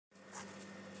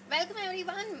Welcome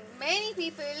everyone. Many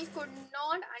people could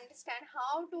not understand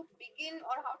how to begin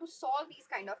or how to solve these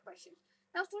kind of questions.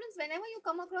 Now students, whenever you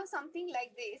come across something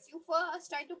like this, you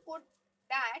first try to put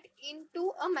that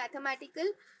into a mathematical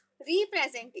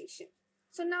representation.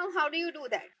 So now how do you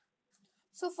do that?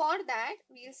 So for that,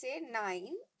 we'll say 9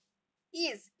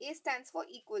 is, A stands for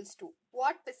equals to,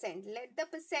 what percent? Let the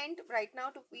percent right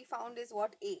now to be found is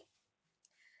what? A.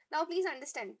 Now please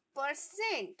understand,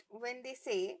 percent when they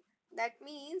say, that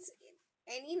means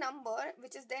any number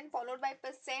which is then followed by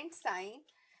percent sign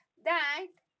that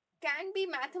can be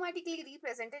mathematically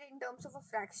represented in terms of a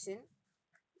fraction,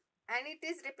 and it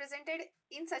is represented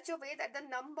in such a way that the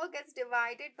number gets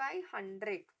divided by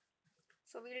 100.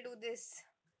 So we'll do this,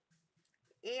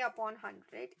 A upon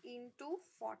 100 into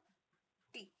 40.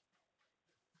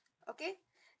 Okay.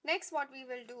 Next what we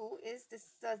will do is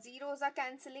this, zeros are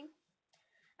cancelling,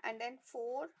 and then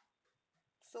 4.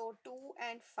 So 2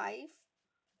 and 5,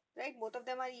 right? Both of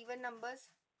them are even numbers.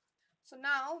 So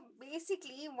now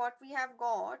basically what we have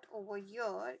got over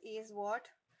here is what?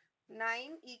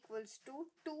 9 equals to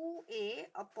 2a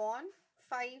upon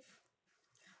 5.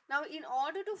 Now in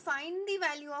order to find the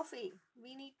value of a,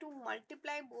 we need to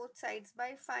multiply both sides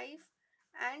by 5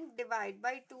 and divide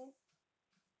by 2.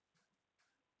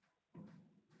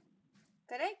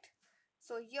 Correct?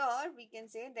 So here we can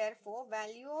say therefore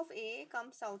value of a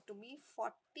comes out to be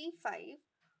 45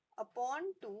 upon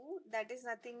 2, that is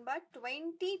nothing but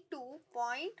 22.5.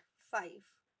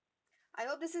 I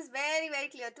hope this is very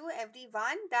clear to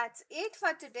everyone. That's it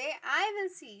for today. I will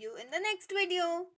see you in the next video.